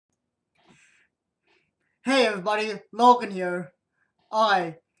Hey everybody, Logan here.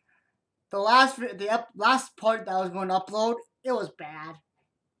 Alright, last part that I was going to upload, it was bad.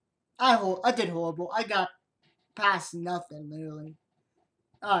 I did horrible. I got past nothing literally.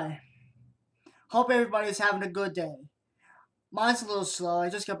 Alright, hope everybody's having a good day. Mine's a little slow. I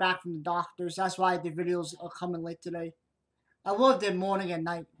just got back from the doctors. That's why the videos are coming late today. I would have did morning and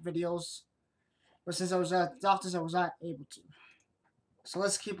night videos, but since I was at the doctors, I was not able to. So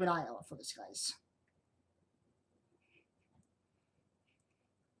let's keep an eye out for this, guys.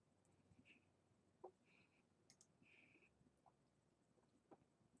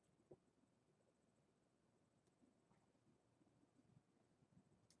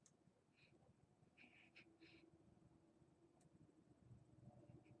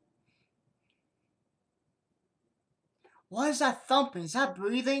 What is that thumping? Is that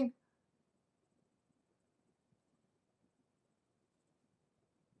breathing?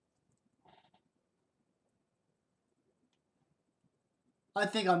 I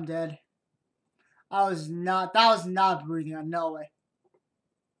think I'm dead. That was not breathing. No way.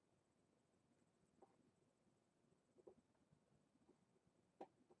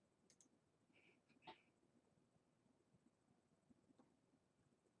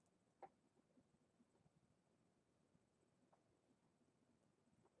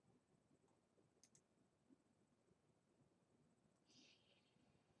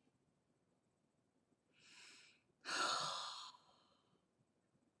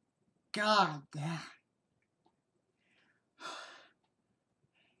 God damn.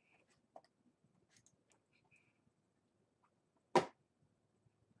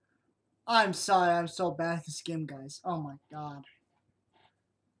 I'm sorry, I'm so bad at this game, guys. Oh my god.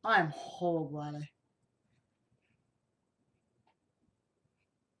 I'm horrible at it.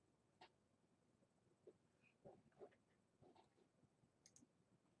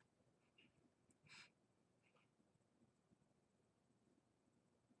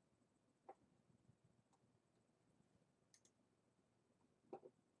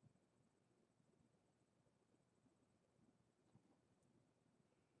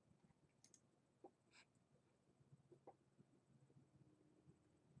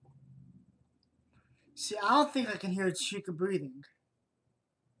 See, I don't think I can hear Chica breathing.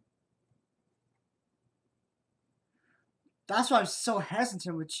 That's why I'm so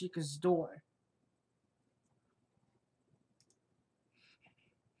hesitant with Chica's door.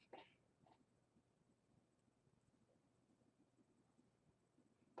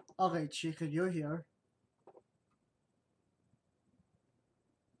 Okay, Chica, you're here.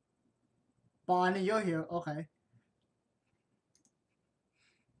 Bonnie, you're here. Okay.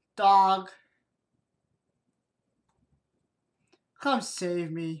 Dog, come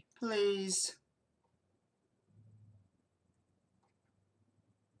save me, please.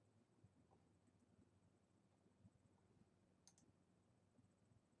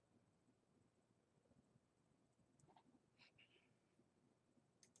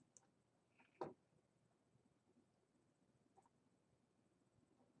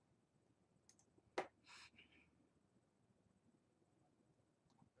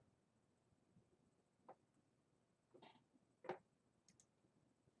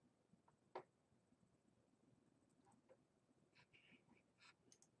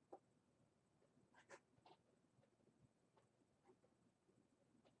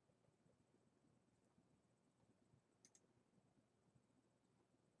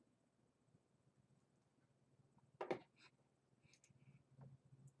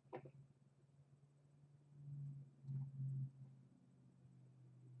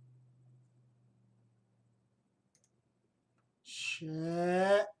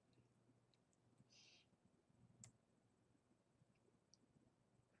 Shit.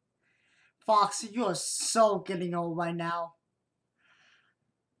 Foxy, you are so getting old right now.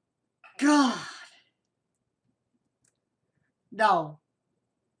 God. No,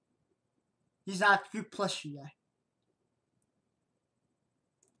 he's not Q plus you yet.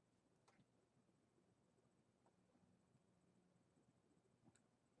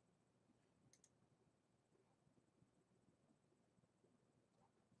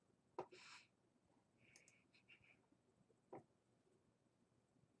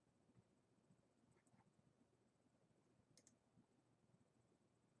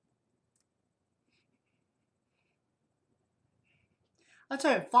 I'll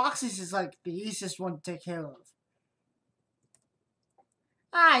tell you, Foxy's is like the easiest one to take care of.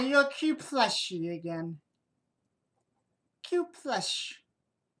 Ah, you're Q plushie again. Q plush.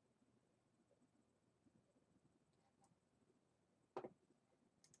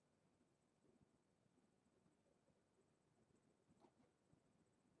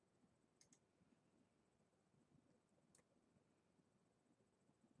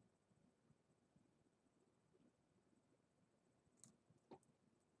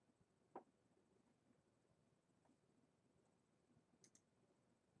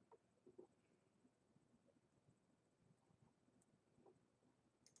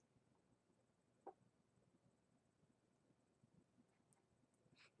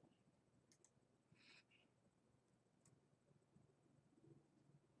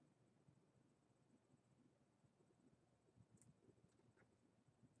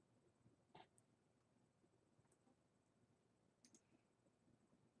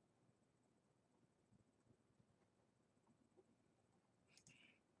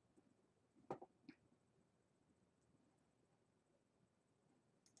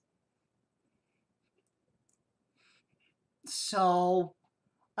 So,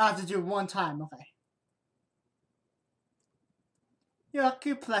 I have to do it one time, okay. Yeah,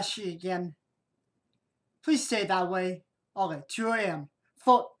 keep plushie again. Please stay that way. Okay, 2 a.m.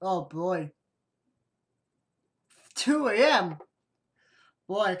 Oh boy. 2 a.m.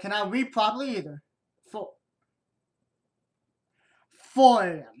 Boy, can I read properly either? 4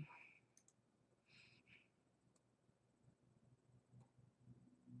 a.m.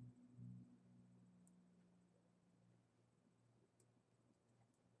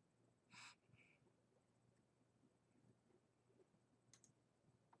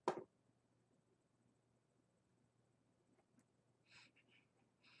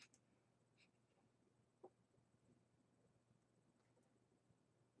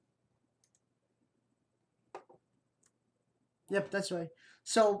 Yep, that's right.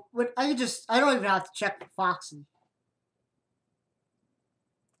 So, I don't even have to check Foxy.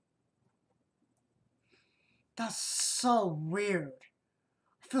 That's so weird.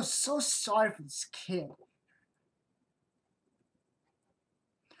 I feel so sorry for this kid.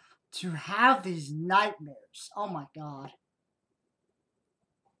 To have these nightmares. Oh my god.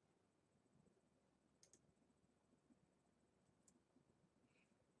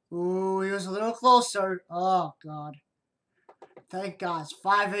 Ooh, he was a little closer. Oh god. Thank God. It's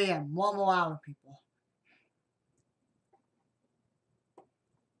 5 a.m. One more hour, people.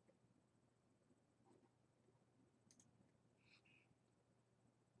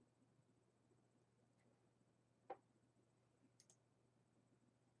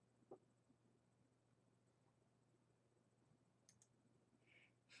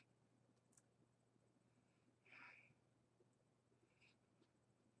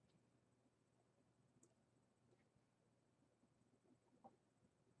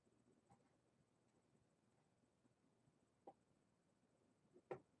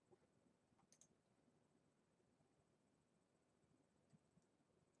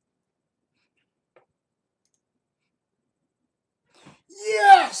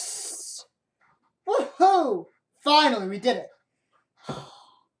 Yes! Woohoo! Finally, we did it.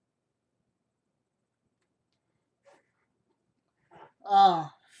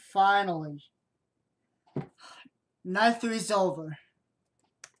 Ah, finally. Night 3 is over.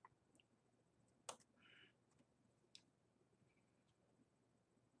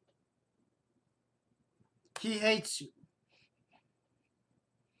 He hates you.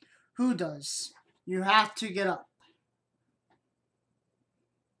 Who does? You have to get up.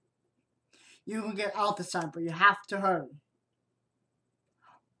 You can get out this time, but you have to hurry.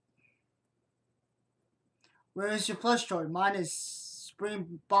 Where is your plush toy? Mine is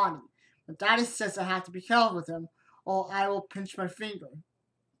Spring Bonnie. But Daddy says I have to be careful with him, or I will pinch my finger.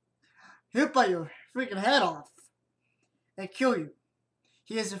 He'll bite your freaking head off and kill you.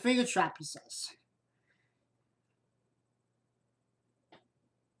 He has a finger trap, he says.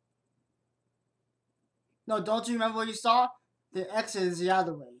 No, don't you remember what you saw? The exit is the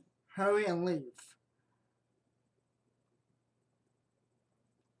other way. Hurry and leave.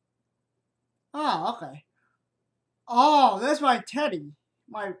 Oh, okay. Oh, that's my Teddy.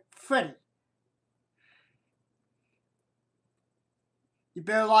 My Freddy. You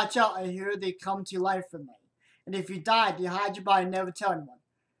better watch out. I hear they come to life for me. And if you die, they hide your body and never tell anyone.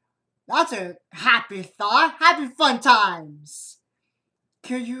 That's a happy thought. Happy fun times.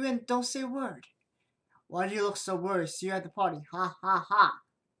 Kill you and don't say a word. Why do you look so worried? See you at the party. Ha ha ha.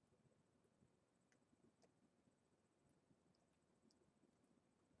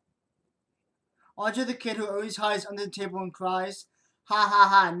 Aren't you the kid who always hides under the table and cries? Ha ha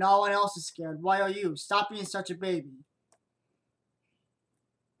ha. No one else is scared. Why are you? Stop being such a baby.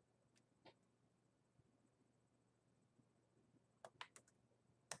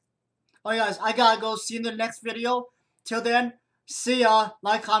 Alright guys, I gotta go. See you in the next video. Till then, see ya.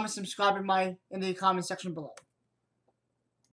 Like, comment, subscribe in the comment section below.